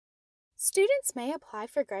Students may apply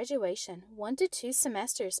for graduation 1 to 2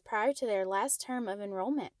 semesters prior to their last term of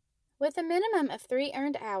enrollment. With a minimum of 3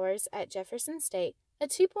 earned hours at Jefferson State, a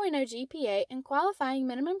 2.0 GPA, and qualifying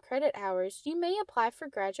minimum credit hours, you may apply for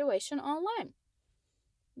graduation online.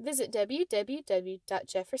 Visit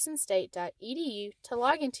www.jeffersonstate.edu to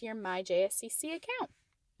log into your MyJSCC account.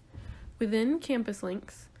 Within Campus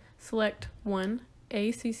Links, select 1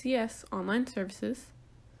 ACCS Online Services.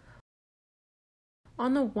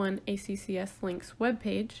 On the 1 ACCS Links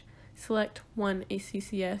webpage, select 1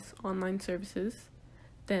 ACCS Online Services,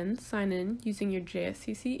 then sign in using your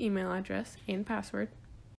JSCC email address and password.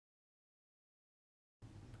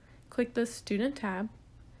 Click the Student tab,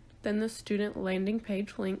 then the Student Landing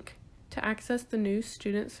Page link to access the new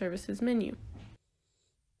Student Services menu.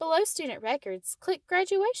 Below Student Records, click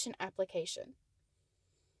Graduation Application.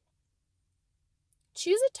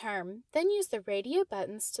 Choose a term, then use the radio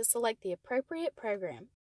buttons to select the appropriate program.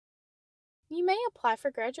 You may apply for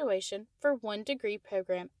graduation for 1 degree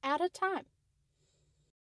program at a time.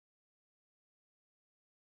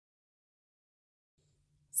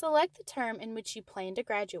 Select the term in which you plan to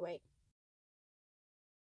graduate.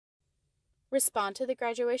 Respond to the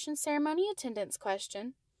graduation ceremony attendance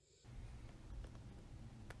question.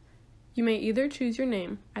 You may either choose your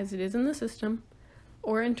name, as it is in the system,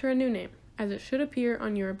 or enter a new name, as it should appear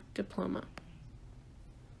on your diploma.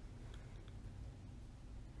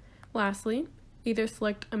 Lastly, either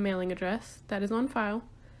select a mailing address that is on file,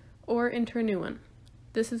 or enter a new one.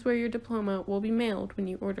 This is where your diploma will be mailed when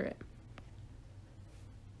you order it.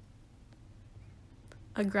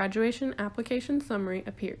 A graduation application summary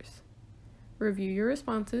appears. Review your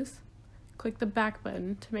responses, click the back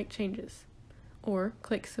button to make changes, or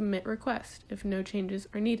click Submit Request if no changes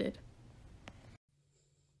are needed.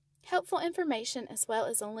 Helpful information as well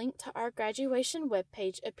as a link to our graduation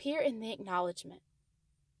webpage appear in the acknowledgement.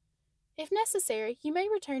 If necessary, you may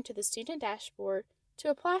return to the student dashboard to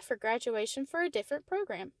apply for graduation for a different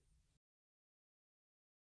program.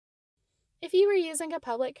 If you were using a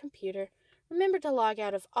public computer, remember to log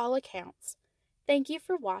out of all accounts. Thank you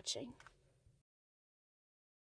for watching.